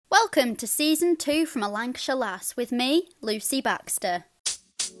Welcome to Season 2 from A Lancashire Lass with me, Lucy Baxter.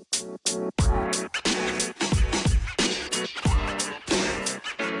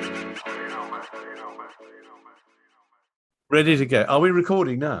 Ready to go. Are we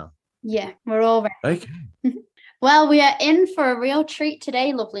recording now? Yeah, we're all ready. Okay. Well, we are in for a real treat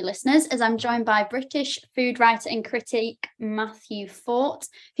today, lovely listeners, as I'm joined by British food writer and critic Matthew Fort,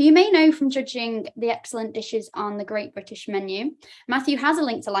 who you may know from judging the excellent dishes on the Great British Menu. Matthew has a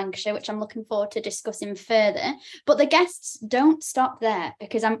link to Lancashire, which I'm looking forward to discussing further. But the guests don't stop there,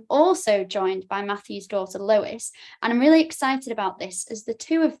 because I'm also joined by Matthew's daughter, Lois, and I'm really excited about this, as the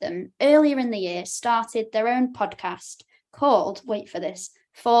two of them, earlier in the year, started their own podcast called, wait for this,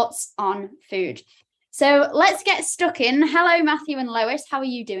 Thoughts on Food. So let's get stuck in. Hello, Matthew and Lois. How are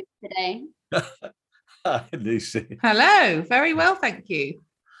you doing today? Hi, Lucy. Hello. Very well, thank you.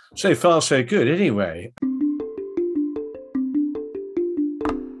 So far, so good. Anyway.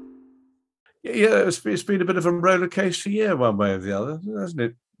 Yeah, it's been a bit of a roller coaster year, one way or the other, hasn't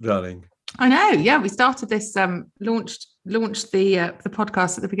it, darling? I know. Yeah, we started this, launched the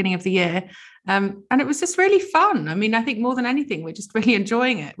podcast at the beginning of the year, and it was just really fun. I mean, I think more than anything, we're just really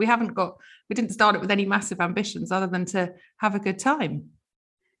enjoying it. We didn't start it with any massive ambitions other than to have a good time.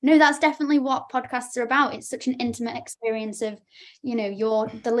 No, that's definitely what podcasts are about. It's such an intimate experience of,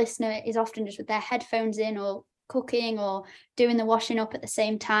 the listener is often just with their headphones in or cooking or doing the washing up at the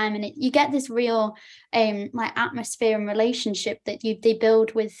same time, and you get this real atmosphere and relationship that they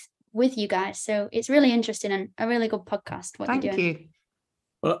build with you guys. So it's really interesting and a really good podcast. Thank you're doing. you.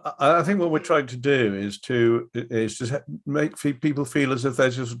 Well, I think what we're trying to do is to make people feel as if they're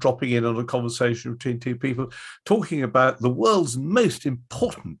just dropping in on a conversation between two people talking about the world's most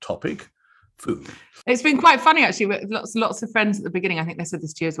important topic, food. It's been quite funny, actually, with lots of friends at the beginning. I think they said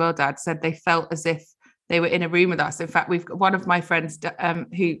this to you as well, Dad, said they felt as if they were in a room with us. In fact, we've got one of my friends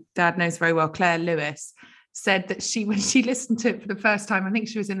who Dad knows very well, Claire Lewis, said that when she listened to it for the first time, I think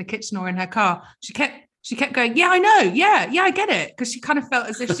she was in the kitchen or in her car, she kept going, yeah, I know. Yeah, I get it. Because she kind of felt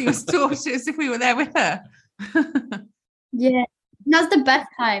as if she was talking, as if we were there with her. Yeah, that's the best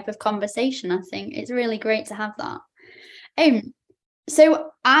type of conversation, I think. It's really great to have that. So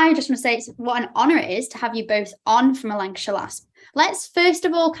I just want to say what an honour it is to have you both on from A Lancashire Lass. Let's first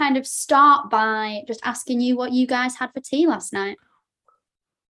of all kind of start by just asking you what you guys had for tea last night.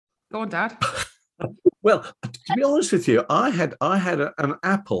 Go on, Dad. Well, to be honest with you, I had an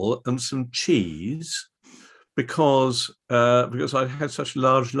apple and some cheese because I had such a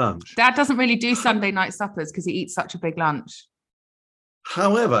large lunch. Dad doesn't really do Sunday night suppers because he eats such a big lunch.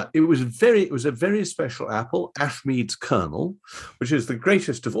 However, it was a very special apple, Ashmead's Kernel, which is the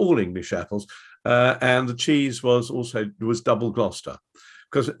greatest of all English apples, and the cheese was double Gloucester.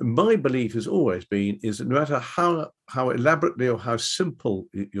 Because my belief has always been is that no matter how elaborately or how simple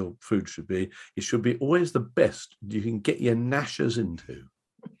your food should be, it should be always the best you can get your gnashers into.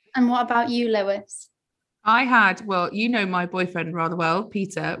 And what about you, Lois? I had, my boyfriend rather well,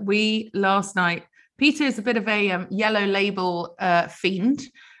 Peter. Peter is a bit of a yellow label fiend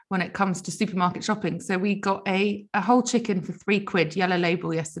when it comes to supermarket shopping. So we got a whole chicken for £3 yellow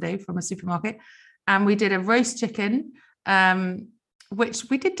label yesterday from a supermarket. And we did a roast chicken, which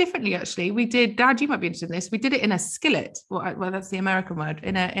we did differently, actually. We did, Dad, you might be interested in this. We did it in a skillet. Well, that's the American word,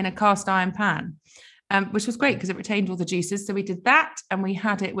 in a cast iron pan, which was great because it retained all the juices. So we did that, and we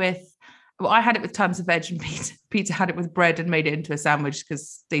had it with, I had it with tons of veg, and Peter had it with bread and made it into a sandwich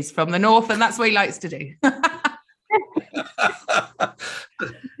because he's from the north, and that's what he likes to do.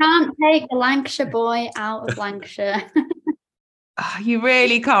 Can't take the Lancashire boy out of Lancashire. You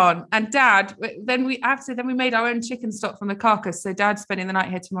really can't. And Dad, then we made our own chicken stock from the carcass. So Dad's spending the night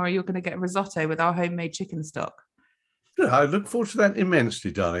here tomorrow. You're going to get a risotto with our homemade chicken stock. I look forward to that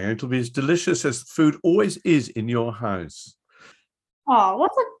immensely, darling. It'll be as delicious as food always is in your house. Oh,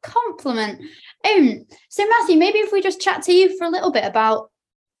 what a compliment. So Matthew, maybe if we just chat to you for a little bit about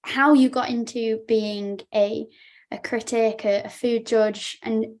how you got into being a critic, a food judge,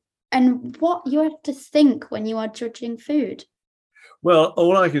 and what you have to think when you are judging food. Well,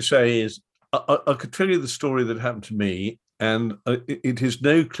 all I can say is I could tell you the story that happened to me, and it is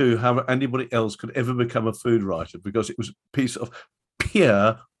no clue how anybody else could ever become a food writer because it was a piece of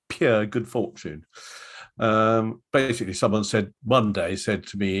pure good fortune. Basically, someone one day said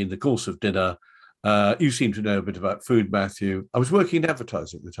to me in the course of dinner, you seem to know a bit about food, Matthew. I was working in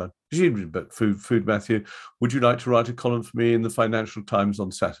advertising at the time. You seem to know about food, Matthew. Would you like to write a column for me in the Financial Times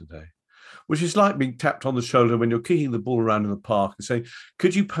on Saturday? Which is like being tapped on the shoulder when you're kicking the ball around in the park and saying,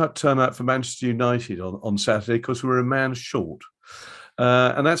 could you turn out for Manchester United on Saturday because we're a man short?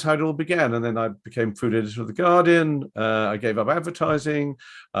 And that's how it all began. And then I became food editor of The Guardian. I gave up advertising.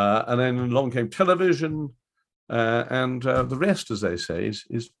 And then along came television. And the rest, as they say, is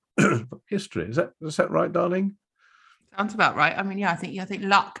history. Is that right, darling? Sounds about right. I mean, yeah, I think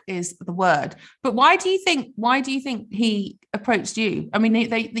luck is the word. But why do you think he approached you? I mean,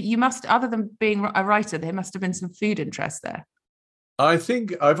 you must, other than being a writer, there must have been some food interest there. I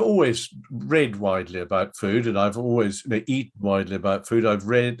think I've always read widely about food, and I've always eaten widely about food. I've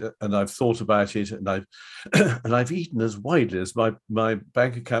read and I've thought about it, and I've eaten as widely as my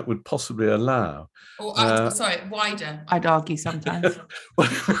bank account would possibly allow. Wider. I'd argue sometimes.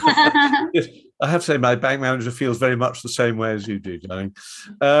 Yes, I have to say my bank manager feels very much the same way as you do, darling.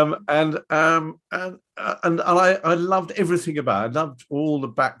 And I loved everything about it. I loved all the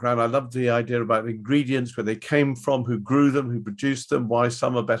background. I loved the idea about the ingredients, where they came from, who grew them, who produced them, why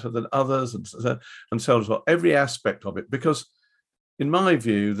some are better than others, and so on as well. Every aspect of it, because in my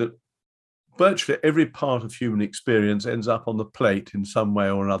view, that virtually every part of human experience ends up on the plate in some way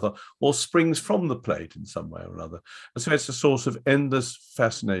or another, or springs from the plate in some way or another. And so it's a source of endless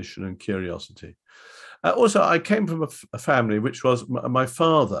fascination and curiosity. Also, I came from a family which was my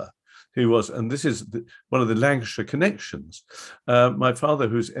father, who was, and this is one of the Lancashire connections, my father,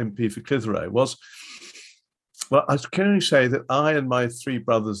 who's MP for Clitheroe, was, well, I can only say that I and my three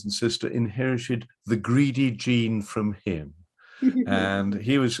brothers and sister inherited the greedy gene from him. And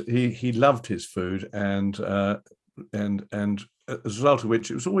he loved his food, and as a result of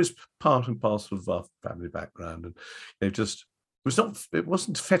which it was always part and parcel of our family background, and it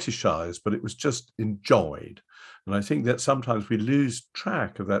wasn't fetishized, but it was just enjoyed. And I think that sometimes we lose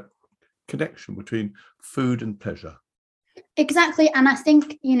track of that connection between food and pleasure. Exactly. And I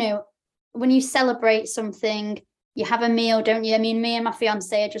think, when you celebrate something, you have a meal, don't you? I mean, me and my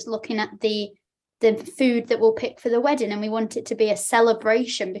fiance are just looking at the food that we'll pick for the wedding, and we want it to be a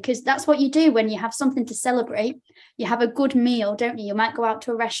celebration, because that's what you do when you have something to celebrate. You have a good meal, don't you? You might go out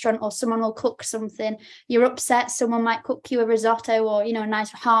to a restaurant, or someone will cook something. You're upset, someone might cook you a risotto, or a nice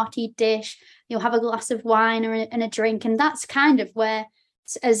hearty dish. You'll have a glass of wine and a drink, and that's kind of where,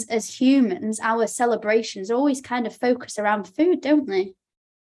 as humans, our celebrations always kind of focus around food, don't they?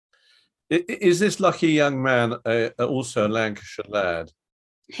 Is this lucky young man also a Lancashire lad?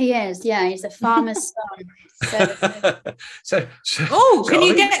 He is, yeah. He's a farmer's son. So can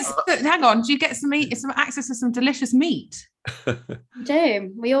you get? Hang on, do you get some access to some delicious meat? We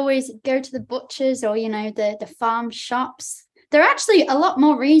do. We always go to the butchers, or the farm shops. They're actually a lot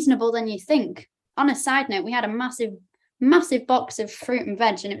more reasonable than you think. On a side note, we had a massive box of fruit and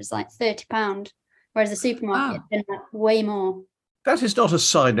veg, and it was like £30, whereas the supermarket has been like way more. That is not a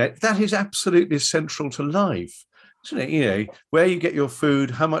side note. That is absolutely central to life. Where you get your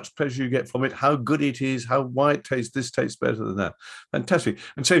food, how much pleasure you get from it, how good it is, why it tastes. This tastes better than that. Fantastic.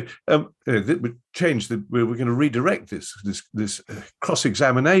 And so we're going to redirect this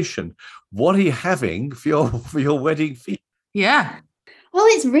cross-examination. What are you having for your wedding feast? Yeah. Well,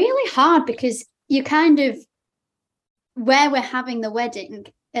 it's really hard, because you kind of, where we're having the wedding,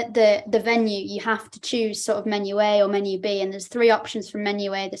 at the venue, you have to choose sort of menu A or menu B, and there's 3 options from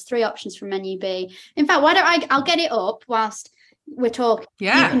menu A, there's 3 options from menu B. In fact, why don't I'll get it up whilst we're talking.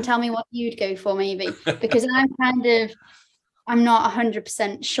 Yeah. You can tell me what you'd go for, maybe, because I'm not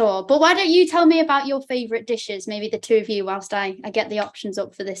 100% sure. But why don't you tell me about your favourite dishes, maybe the two of you, whilst I get the options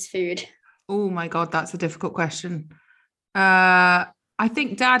up for this food. Oh my God, that's a difficult question. I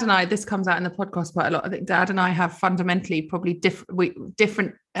think Dad and I, this comes out in the podcast quite a lot. I think Dad and I have fundamentally probably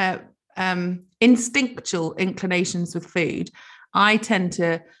different instinctual inclinations with food. I tend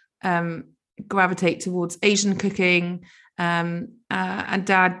to gravitate towards Asian cooking, and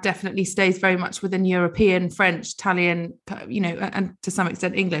Dad definitely stays very much within European, French, Italian, and to some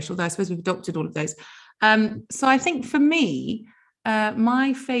extent English, although I suppose we've adopted all of those. So I think for me,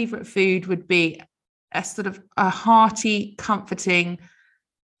 my favourite food would be a sort of a hearty, comforting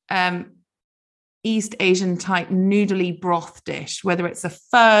East Asian type noodly broth dish, whether it's a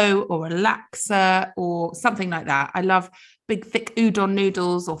pho or a laksa or something like that. I love big, thick udon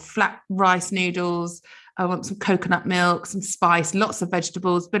noodles or flat rice noodles. I want some coconut milk, some spice, lots of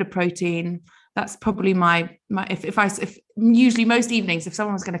vegetables, bit of protein. That's probably my if usually most evenings, if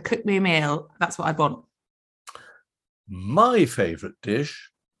someone was going to cook me a meal, that's what I'd want. My favourite dish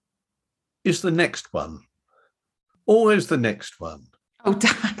is the next one. Always the next one. Oh,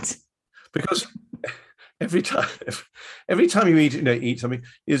 Dad. Because every time you eat something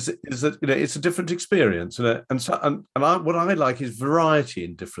is that it's a different experience, what I like is variety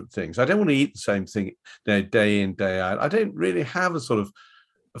in different things. I don't want to eat the same thing day in, day out. I don't really have a sort of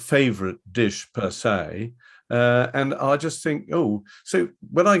a favorite dish per se. And I just think, oh, so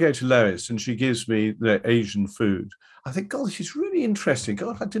when I go to Lois and she gives me the Asian food, I think, God, she's really interesting.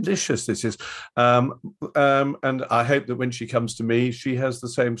 God, how delicious this is. And I hope that when she comes to me, she has the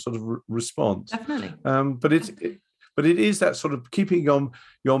same sort of response. Definitely. But it is that sort of keeping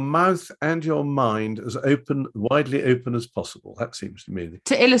your mouth and your mind as widely open as possible. That seems to me.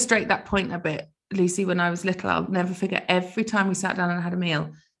 To illustrate that point a bit, Lucy, when I was little, I'll never forget, every time we sat down and had a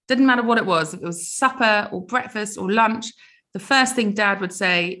meal, didn't matter what it was, if it was supper or breakfast or lunch, the first thing Dad would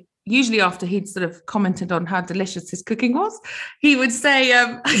say, usually after he'd sort of commented on how delicious his cooking was, he would say,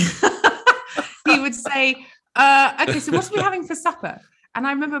 okay, so what are we having for supper? And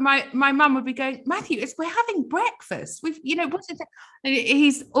I remember my mum would be going, Matthew, we're having breakfast. What's it?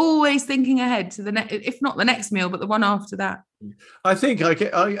 He's always thinking ahead to if not the next meal, but the one after that. I think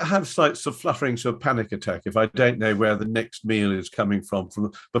I have slight sort of flutterings of panic attack if I don't know where the next meal is coming from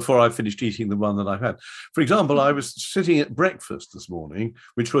before I finished eating the one that I've had. For example, I was sitting at breakfast this morning,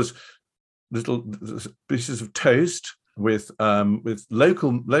 which was little pieces of toast with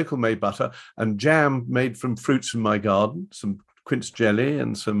local made butter and jam made from fruits from my garden, some quince jelly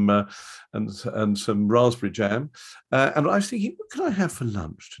and some raspberry jam, and I was thinking, what can I have for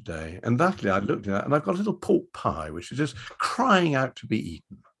lunch today? And luckily I looked at that and I've got a little pork pie which is just crying out to be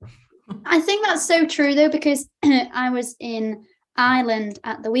eaten. I think that's so true though, because I was in Ireland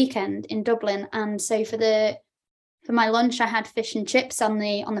at the weekend in Dublin, and so for my lunch I had fish and chips on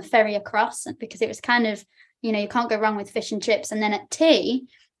the ferry across, because it was kind of, you can't go wrong with fish and chips. And then at tea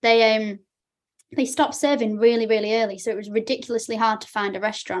they stopped serving really, really early, so it was ridiculously hard to find a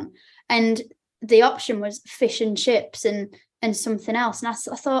restaurant. And the option was fish and chips and something else. And I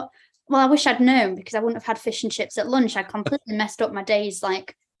thought, well, I wish I'd known, because I wouldn't have had fish and chips at lunch. I'd completely messed up my day's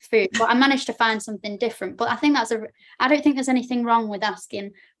food. But I managed to find something different. But I think I don't think there's anything wrong with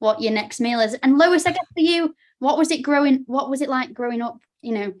asking what your next meal is. And Lois, I guess for you, what was it like growing up?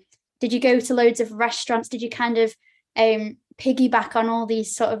 Did you go to loads of restaurants? Did you kind of piggyback on all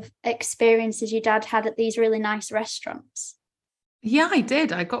these sort of experiences your dad had at these really nice restaurants? Yeah, I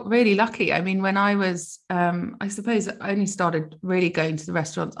did. I got really lucky. I mean, when I was, I suppose I only started really going to the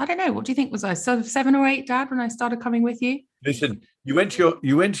restaurants. I don't know. What do you think? Was I sort of 7 or 8, Dad, when I started coming with you? Listen, you went to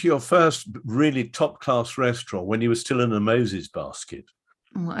your first really top class restaurant when you were still in a Moses basket.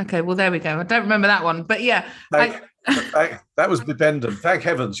 Okay, well, there we go. I don't remember that one, but yeah. That was Bibendum. Thank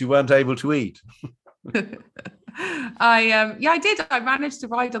heavens you weren't able to eat. I did. I managed to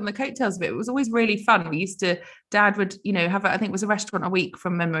ride on the coattails of it. It was always really fun. Dad would, have, I think it was a restaurant a week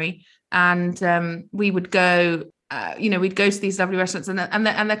from memory. And we would go, we'd go to these lovely restaurants, and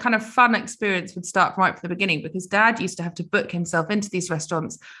the kind of fun experience would start right from the beginning, because Dad used to have to book himself into these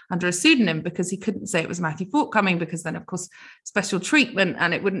restaurants under a pseudonym, because he couldn't say it was Matthew Fort coming, because then of course special treatment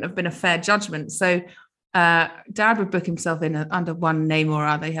and it wouldn't have been a fair judgment. So Dad would book himself in under one name or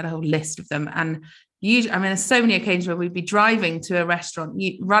other. He had a whole list of them. And usually, there's so many occasions where we'd be driving to a restaurant,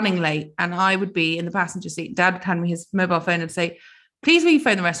 running late, and I would be in the passenger seat. Dad would hand me his mobile phone and say, please will you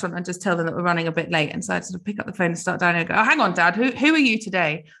phone the restaurant and just tell them that we're running a bit late? And so I'd sort of pick up the phone and start down and go, oh, hang on, Dad, who are you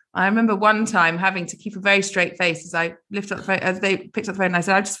today? I remember one time having to keep a very straight face as I lifted up the phone, as they picked up the phone, and I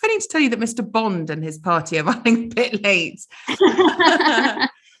said, I'm just phoning to tell you that Mr. Bond and his party are running a bit late.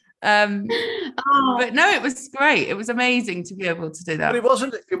 But no, it was great. It was amazing to be able to do that. But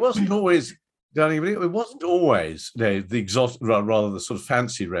it wasn't always, Danny, it wasn't always the exotic, rather the sort of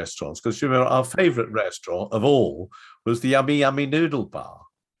fancy restaurants, because you remember our favourite restaurant of all was the Yummy Yummy Noodle Bar.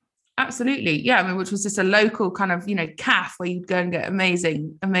 Absolutely, yeah. Which was just a local kind of, cafe where you'd go and get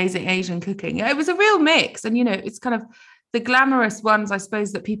amazing Asian cooking. Yeah, it was a real mix, and it's kind of the glamorous ones, I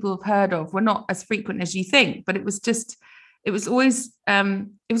suppose, that people have heard of were not as frequent as you think, but it was always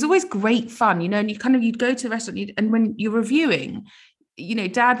great fun, and you'd go to the restaurant, and when you're reviewing,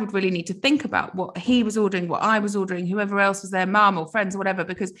 Dad would really need to think about what he was ordering, what I was ordering, whoever else was there, mum or friends or whatever,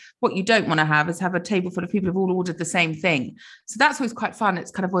 because what you don't want to have is have a table full of people who've all ordered the same thing. So that's always quite fun.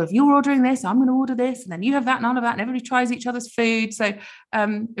 It's kind of, well, if you're ordering this, I'm going to order this, and then you have that and all of that, and everybody tries each other's food. So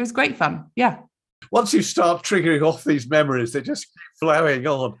it was great fun. Yeah. Once you start triggering off these memories, they just keep flowing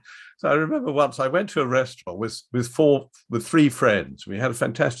on. So I remember once I went to a restaurant with 3 friends. We had a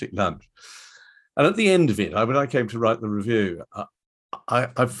fantastic lunch. And at the end of it, when I came to write the review,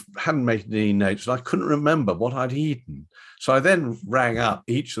 I hadn't made any notes, and I couldn't remember what I'd eaten. So I then rang up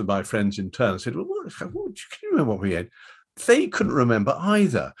each of my friends in turn and said, well, can you remember what we ate? They couldn't remember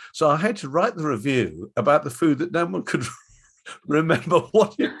either. So I had to write the review about the food that no one could remember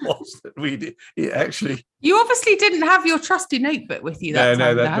what it was that we did. It actually. You obviously didn't have your trusty notebook with you that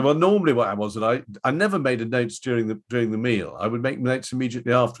time. No. Well, normally what I was that I never made a notes during the meal. I would make notes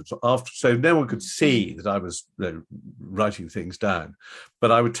immediately afterwards, so no one could see that I was writing things down.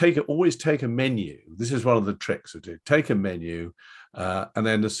 But I would always take a menu. This is one of the tricks I do. Take a menu. And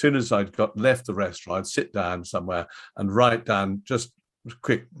then as soon as I'd left the restaurant, I'd sit down somewhere and write down just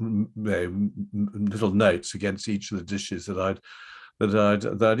quick little notes against each of the dishes that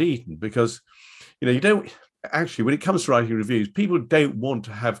I'd eaten, because you don't actually, when it comes to writing reviews, people don't want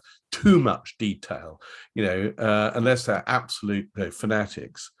to have too much detail, unless they're absolute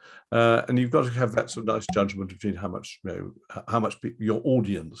fanatics, and you've got to have that sort of nice judgment between how much your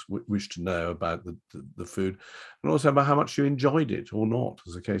audience wish to know about the food, and also about how much you enjoyed it or not,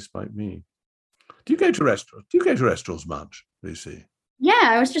 as the case might be. Do you go to restaurants much, Lucy? Yeah,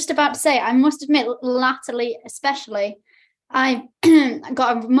 I was just about to say, I must admit, latterly especially, I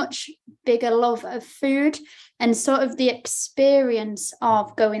got a much bigger love of food and sort of the experience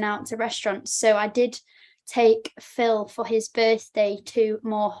of going out to restaurants. So I did take Phil for his birthday to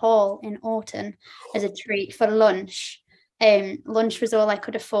Moore Hall in Aughton as a treat for lunch. Lunch was all I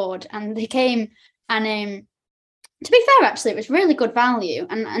could afford, and they came, and to be fair, actually, it was really good value.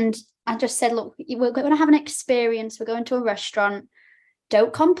 And I just said, look, we're going to have an experience. We're going to a restaurant.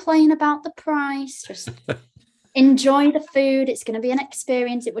 Don't complain about the price. Just enjoy the food. It's going to be an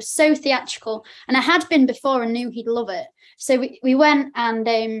experience. It was so theatrical. And I had been before and knew he'd love it. So we went, and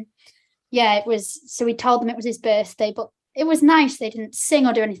it was, so we told them it was his birthday, but it was nice. They didn't sing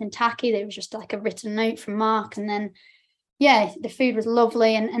or do anything tacky. There was just like a written note from Mark. And then, the food was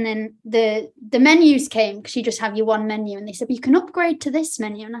lovely. And then the menus came, because you just have your one menu, and they said, you can upgrade to this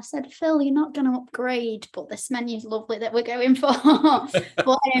menu. And I said, Phil, you're not going to upgrade, but this menu is lovely that we're going for.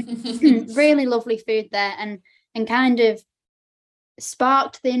 But really lovely food there, and kind of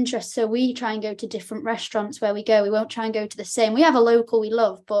sparked the interest. So we try and go to different restaurants where we go. We won't try and go to the same. We have a local we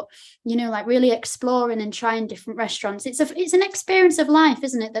love, but like really exploring and trying different restaurants. It's an experience of life,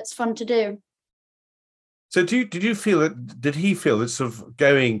 isn't it? That's fun to do. So did he feel that sort of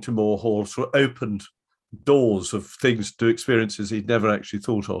going to Moore Hall sort of opened doors of things to experiences he'd never actually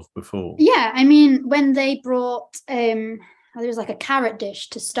thought of before? Yeah, I mean, when they brought there was like a carrot dish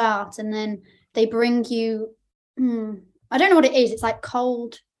to start, and then they bring you I don't know what it is. It's like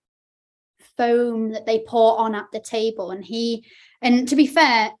cold foam that they pour on at the table, and to be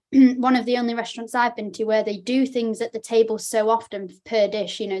fair, one of the only restaurants I've been to where they do things at the table so often per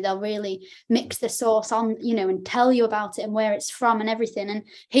dish, they'll really mix the sauce on, and tell you about it and where it's from and everything. And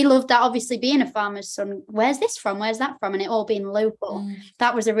he loved that, obviously being a farmer's son. Where's this from? Where's that from? And it all being local.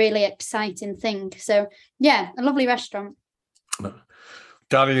 That was a really exciting thing. So yeah, a lovely restaurant.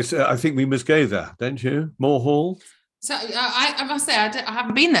 Darling, I think we must go there, don't you? Moore Hall? So I must say, I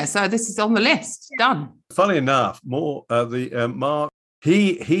haven't been there, so this is on the list. Done. Funny enough, Mark,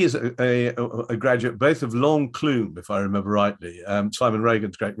 he is a graduate both of Long Clume, if I remember rightly, Simon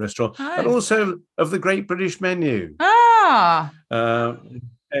Regan's great restaurant, and also of the Great British Menu. Came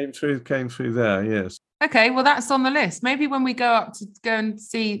through there, yes. Okay, well, that's on the list. Maybe when we go up to go and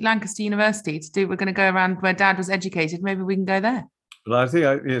see Lancaster University we're going to go around where Dad was educated. Maybe we can go there. But I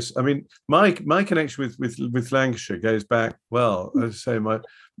think, yes, I mean, my connection with Lancashire goes back, well, as I say,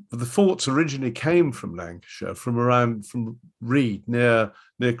 the forts originally came from Lancashire, from Reed, near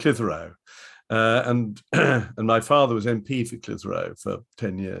Clitheroe. And my father was MP for Clitheroe for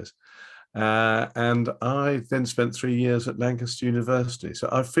 10 years. And I then spent 3 years at Lancaster University. So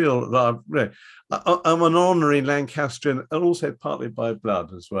I feel that I'm an honorary Lancastrian, and also partly by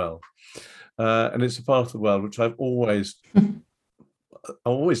blood as well. And it's a part of the world which I've always...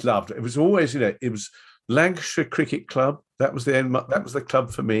 I always loved. It was always, it was Lancashire Cricket Club. That was the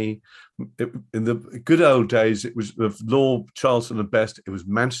club for me. In the good old days, it was of Lord Charlton and Best. It was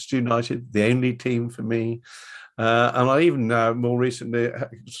Manchester United, the only team for me. And I even now, more recently,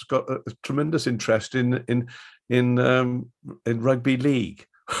 got a tremendous interest in rugby league,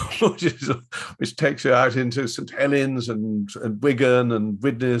 which takes you out into St Helens and Wigan and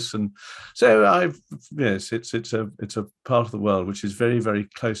Widnes, and so it's a part of the world which is very, very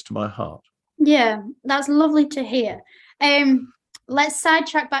close to my heart. Yeah, that's lovely to hear. Let's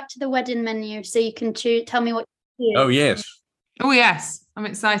sidetrack back to the wedding menu so you can tell me what you do. Oh yes, I'm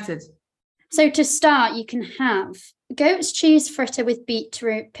excited. So to start, you can have goat's cheese fritter with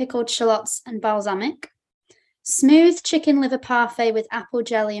beetroot, pickled shallots and balsamic, smooth chicken liver parfait with apple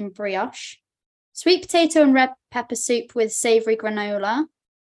jelly and brioche, sweet potato and red pepper soup with savoury granola,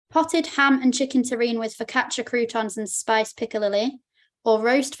 potted ham and chicken terrine with focaccia croutons and spiced piccalilli, or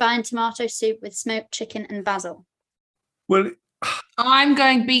roast vine tomato soup with smoked chicken and basil. Well, I'm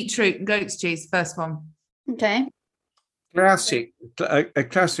going beetroot and goat's cheese, first one. Okay. a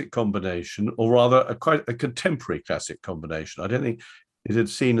classic combination, or rather quite a contemporary classic combination. I don't think it had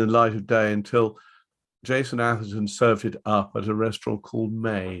seen the light of day until Jason Atherton served it up at a restaurant called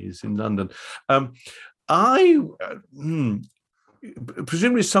May's in London.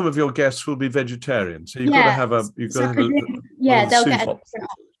 Presumably some of your guests will be vegetarian, so you've got to have a they'll get a different.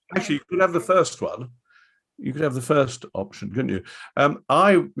 Actually, you could have the first one. You could have the first option, couldn't you?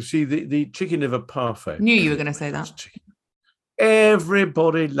 I see the chicken liver parfait. Knew you were going to say that.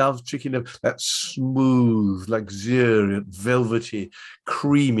 Everybody loves chicken liver. That smooth, luxuriant, velvety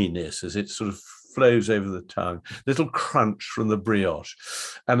creaminess as it sort of flows over the tongue. Little crunch from the brioche,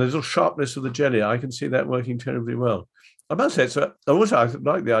 and a little sharpness of the jelly. I can see that working terribly well. I must say, so also I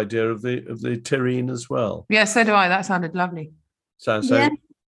like the idea of the terrine as well. Yeah, so do I. That sounded lovely. Yeah.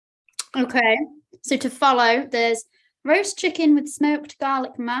 Okay. So to follow, there's roast chicken with smoked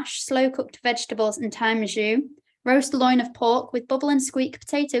garlic mash, slow-cooked vegetables and thyme jus, roast loin of pork with bubble and squeak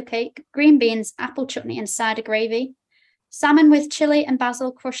potato cake, green beans, apple chutney and cider gravy, salmon with chili and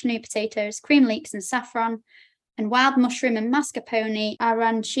basil, crushed new potatoes, cream leeks and saffron, and wild mushroom and mascarpone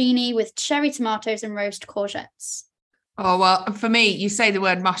arancini with cherry tomatoes and roast courgettes. Oh, well, for me, you say the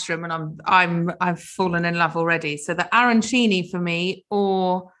word mushroom and I've fallen in love already. So the arancini for me,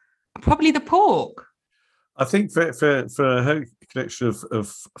 or probably the pork. I think for a whole collection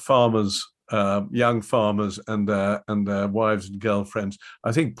of farmers, young farmers and their wives and girlfriends,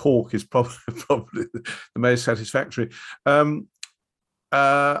 I think pork is probably the most satisfactory. I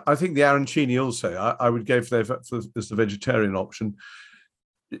think the arancini also. I would go for as the vegetarian option.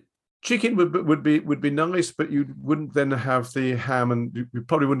 Chicken would be nice, but you wouldn't then have the ham, and you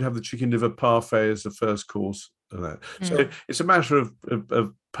probably wouldn't have the chicken liver parfait as the first course. So it's a matter of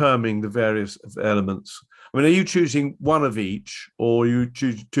perming the various elements. I mean, are you choosing one of each, or you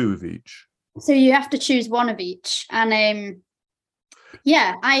choose two of each? So you have to choose one of each, and I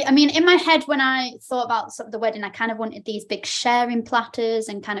mean, in my head when I thought about sort of the wedding, I kind of wanted these big sharing platters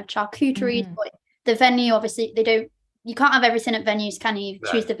and kind of charcuterie. But the venue, obviously, you can't have everything at venues, can you?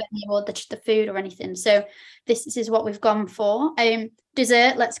 Choose the venue or the food or anything. So this is what we've gone for.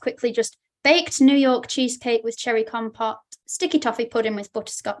 Dessert, let's quickly just baked New York cheesecake with cherry compote, sticky toffee pudding with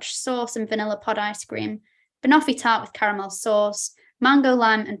butterscotch sauce and vanilla pod ice cream, banoffee tart with caramel sauce, mango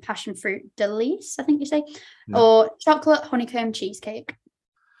lime and passion fruit delice, I think you say, or chocolate honeycomb cheesecake.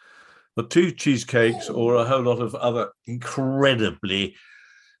 Well, two cheesecakes or a whole lot of other incredibly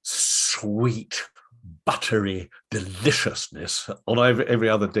sweet, buttery deliciousness on every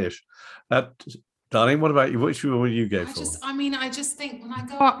other dish. Darling, what about you? Which one will you go for? I just think when I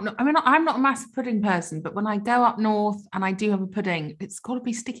go up, I'm not a massive pudding person, but when I go up north and I do have a pudding, it's got to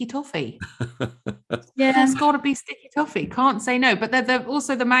be sticky toffee. Yeah, it's got to be sticky toffee. Can't say no. But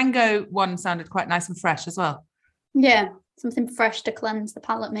also the mango one sounded quite nice and fresh as well. Yeah, something fresh to cleanse the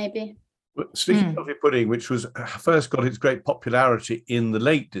palate, maybe. Sticky toffee pudding, which was first got its great popularity in the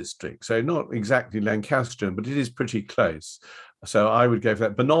Lake District, so not exactly Lancastrian, but it is pretty close. So I would go for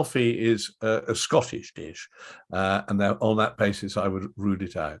that. Banoffee is a Scottish dish, and on that basis, I would rule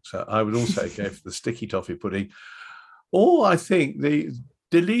it out. So I would also go for the sticky toffee pudding, or I think the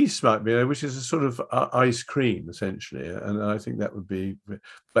delice might be, which is a sort of ice cream essentially, and I think that would be.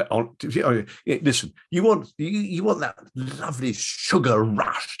 But listen, you want that lovely sugar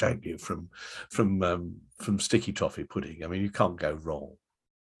rush, don't you, from sticky toffee pudding? I mean, you can't go wrong.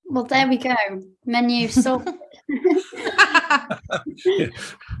 Well, there we go. Menu sorted.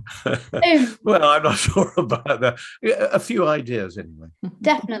 Well, I'm not sure about that. A few ideas anyway.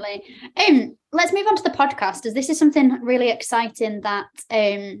 Definitely. Let's move on to the podcast, as this is something really exciting that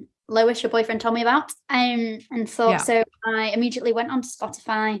Lois, your boyfriend, told me about, and thought. So I immediately went on to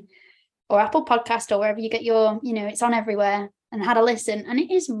Spotify or Apple Podcast or wherever you get your, it's on everywhere, and had a listen, and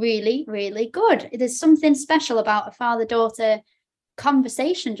it is really, really good. There's something special about a father-daughter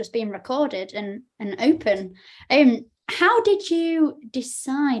conversation just being recorded and open. How did you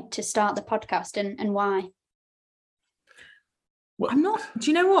decide to start the podcast, and why? Well, do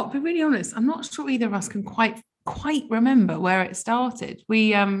you know what? To be really honest, I'm not sure either of us can quite remember where it started.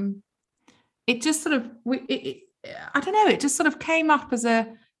 We it just sort of I don't know, it just sort of came up as a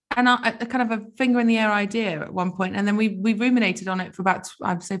kind of a finger in the air idea at one point, and then we ruminated on it for about,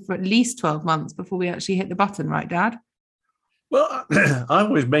 I'd say, for at least 12 months before we actually hit the button, right, Dad? Well, I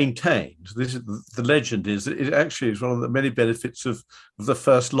always maintained, the legend is that it actually is one of the many benefits of the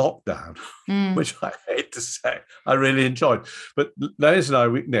first lockdown, which I hate to say, I really enjoyed. But Lois and I,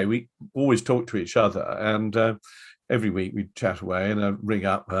 we always talk to each other, and every week we'd chat away, and I'd ring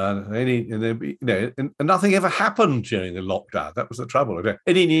up her, and there'd be, and nothing ever happened during the lockdown. That was the trouble. I'd go,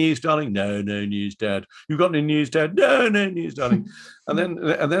 any news, darling? No news, Dad. You got any news, Dad? No news, darling. and then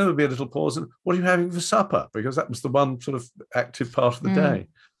there would be a little pause, and what are you having for supper? Because that was the one sort of active part of the day.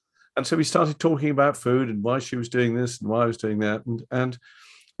 And so we started talking about food and why she was doing this and why I was doing that, and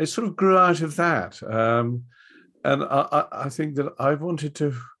it sort of grew out of that. And I think that I wanted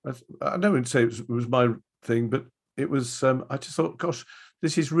to. I don't say it was my thing, but it was. I just thought, gosh,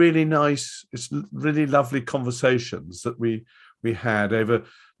 this is really nice. It's really lovely conversations that we had over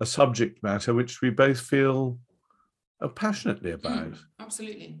a subject matter which we both feel passionately about.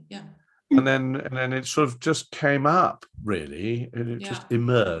 Absolutely, yeah. And then it sort of just came up, really, and it just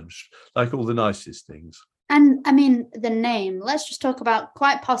emerged like all the nicest things. And I mean, the name. Let's just talk about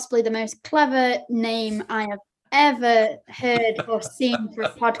quite possibly the most clever name I have ever heard or seen for a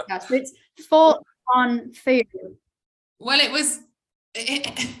podcast. It's Thoughts on Food. Well, it was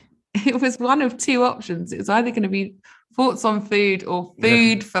one of two options. It was either going to be Thoughts on Food or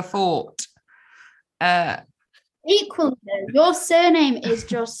Food for Thought. Equally, your surname is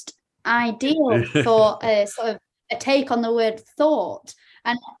just ideal for a sort of a take on the word thought.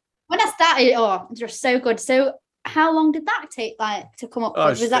 And when I started, just so good. So how long did that take to come up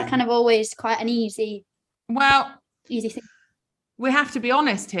with? Was that kind of always quite an easy thing? We have to be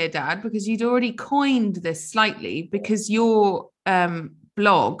honest here, Dad, because you'd already coined this slightly, because your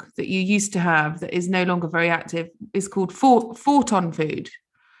blog that you used to have that is no longer very active is called Thought on Food.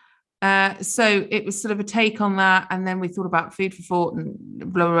 So it was sort of a take on that, and then we thought about Food for Thought and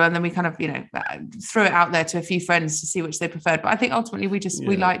blah, blah, blah, and then we kind of, threw it out there to a few friends to see which they preferred. But I think ultimately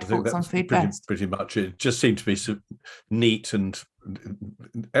we liked Thoughts on Food best. Pretty much. It just seemed to be so neat, and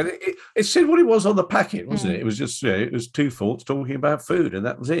it said what it was on the packet, wasn't it? It was just, it was two thoughts talking about food, and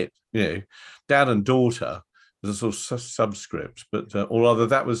that was it. Dad and daughter was a sort of subscript, but or rather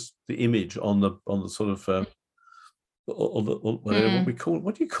that was the image on the sort of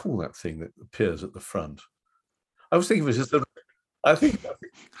what do you call that thing that appears at the front? I was thinking it was just I think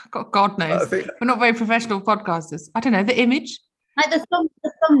God knows. We're not very professional podcasters. I don't know, the image, like the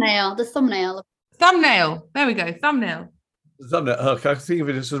thumbnail. There we go. Thumbnail. I think of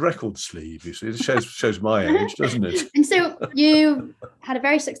it as a record sleeve. You see, it shows my age, doesn't it? And so you had a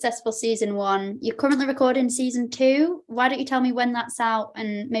very successful season 1. You're currently recording season 2. Why don't you tell me when that's out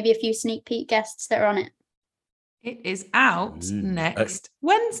and maybe a few sneak peek guests that are on it? It is out next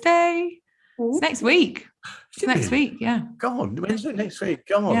Wednesday. It's next week. Yeah. God, Wednesday next week.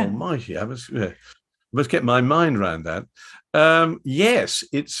 God almighty. I must get my mind around that. Yes,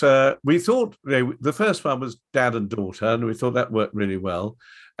 it's. We thought the first one was Dad and Daughter, and we thought that worked really well.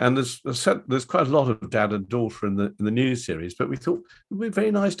 And there's quite a lot of Dad and Daughter in the new series, but we thought it would be very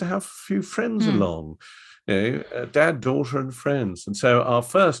nice to have a few friends along. Dad, daughter, and friends. And so our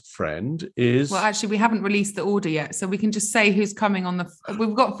first friend is. Well, actually, we haven't released the order yet, so we can just say who's coming on the.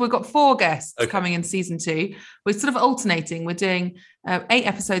 We've got 4 guests coming in season 2. We're sort of alternating. We're doing 8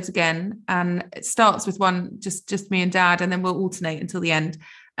 episodes again, and it starts with one just me and Dad, and then we'll alternate until the end.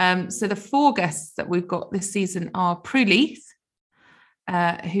 So the 4 guests that we've got this season are Prue Leith,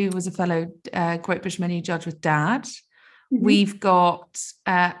 who was a fellow Great British Menu judge with Dad. Mm-hmm. We've got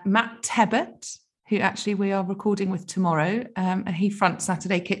Matt Tebbett, who actually we are recording with tomorrow, and he fronts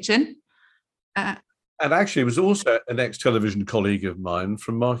Saturday Kitchen. And actually was also an ex-television colleague of mine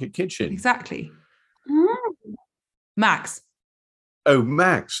from Market Kitchen. Exactly. Max. Oh,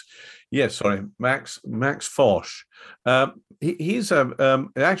 Max. Yes, sorry, Max Fosh. He's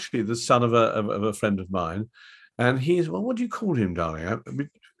actually the son of a friend of mine, and he's, well, what do you call him, darling?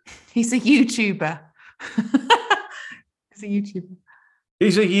 He's a YouTuber.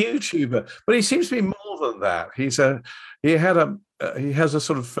 He's a YouTuber, but he seems to be more than that. He has a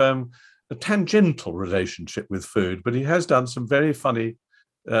sort of a tangential relationship with food, but he has done some very funny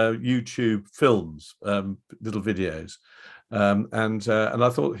YouTube films, little videos, and I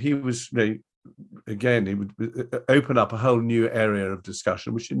thought he was again, he would open up a whole new area of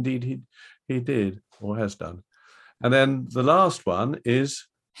discussion, which indeed he did or has done. And then the last one is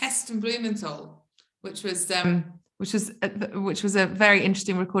Heston Blumenthal, which was a very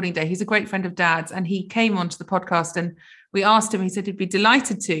interesting recording day. He's a great friend of Dad's, and he came onto the podcast, and we asked him, he said he'd be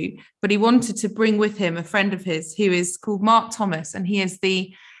delighted to, but he wanted to bring with him a friend of his who is called Mark Thomas, and he is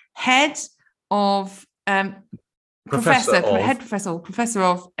the head of professor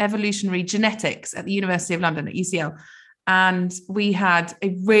of evolutionary genetics at the University of London at UCL. And we had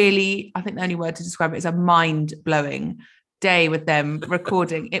a really, I think the only word to describe it is a mind-blowing day with them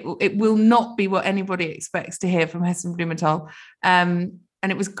recording. It will not be what anybody expects to hear from Heston Blumenthal.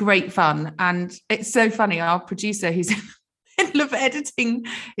 it was great fun. And it's so funny. Our producer, who's in the middle of editing,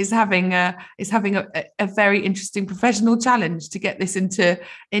 is having a very interesting professional challenge to get this into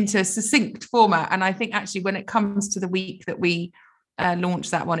a succinct format. And I think actually when it comes to the week that we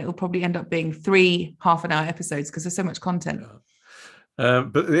launch that one, it will probably end up being 3 half-an-hour episodes because there's so much content.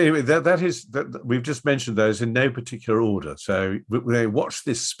 But anyway, that is that we've just mentioned those in no particular order. So we watch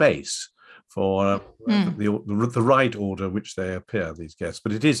this space for the right order which they appear, these guests.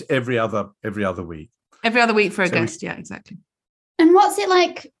 But it is every other week. Every other week for a guest, yeah, exactly. And what's it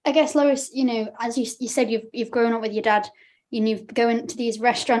like? I guess, Lois, you know, as you said, you've grown up with your dad, and you've going to these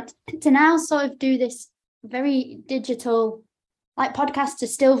restaurants to now sort of do this very digital, like podcasts are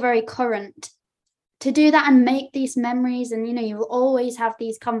still very current. To do that and make these memories, and you know, you'll always have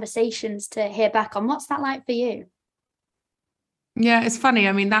these conversations to hear back on. What's that like for you? Yeah, it's funny.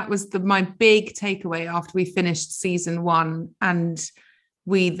 I mean, that was my big takeaway after we finished season 1, and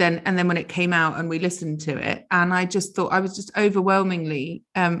then when it came out and we listened to it, and I just thought, I was just overwhelmingly,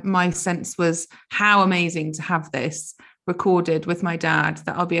 my sense was how amazing to have this recorded with my dad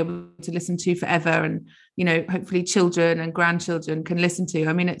that I'll be able to listen to forever, and you know, hopefully children and grandchildren can listen to.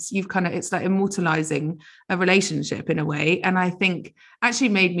 I mean, it's like immortalizing a relationship in a way. And I think actually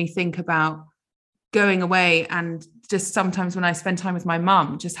made me think about going away, and just sometimes when I spend time with my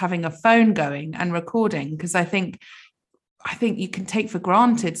mum, just having a phone going and recording, because I think you can take for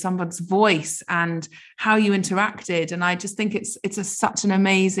granted someone's voice and how you interacted. And I just think it's such an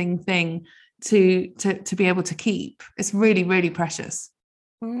amazing thing to be able to keep. It's really, really precious.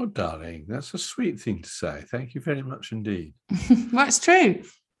 Oh, darling, that's a sweet thing to say. Thank you very much indeed. Well, it's true.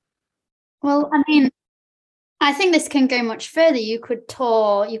 Well, I mean, I think this can go much further. You could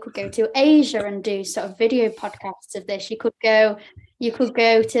tour, you could go to Asia and do sort of video podcasts of this. You could go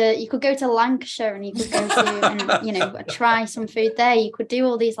to Lancashire, and you could go to and you know, try some food there. You could do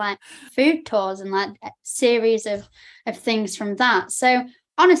all these like food tours and like series of things from that. So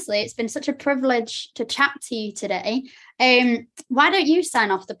honestly, it's been such a privilege to chat to you today. Why don't you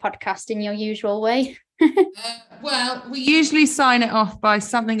sign off the podcast in your usual way? Well, we usually sign it off by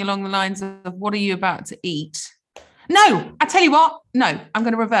something along the lines of, what are you about to eat? No, I tell you what, no, I'm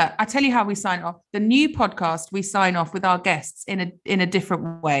going to revert. I tell you how we sign off. The new podcast, we sign off with our guests in a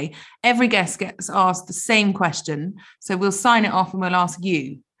different way. Every guest gets asked the same question. So we'll sign it off and we'll ask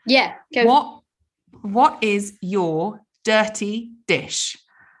you. Yeah. Go. What is your dirty dish?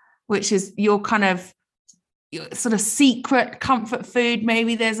 Which is your kind of your sort of secret comfort food.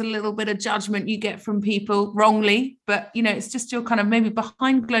 Maybe there's a little bit of judgment you get from people wrongly, but you know, it's just your kind of maybe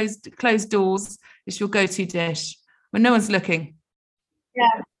behind closed doors. It's your go-to dish when no one's looking.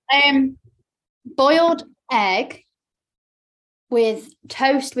 Yeah. Boiled egg with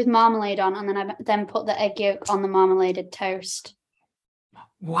toast with marmalade on, and then I then put the egg yolk on the marmaladed toast.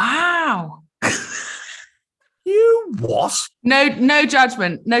 Wow. You what? No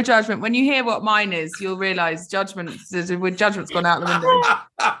judgment. No judgment. When you hear what mine is, you'll realise judgment's gone out the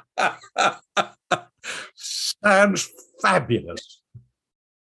window. Sounds fabulous.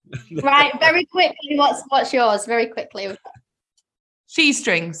 Right, very quickly, what's yours? Very quickly. Cheese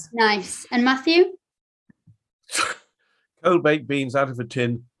strings. Nice. And Matthew? Cold baked beans out of a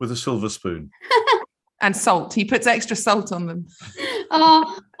tin with a silver spoon. And salt. He puts extra salt on them.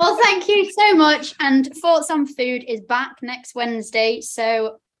 Oh, well, thank you so much. And Thoughts on Food is back next Wednesday,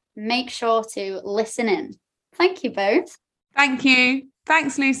 so make sure to listen in. Thank you both. Thank you.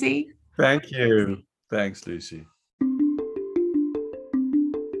 Thanks, Lucy. Thank you. Thanks, Lucy.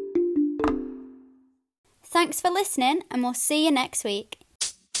 Thanks for listening, and we'll see you next week.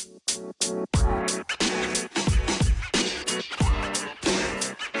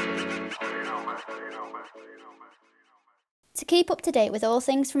 To keep up to date with all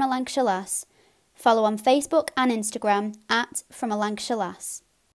things From a Lancashire Lass, follow on Facebook and Instagram @From a Lancashire Lass.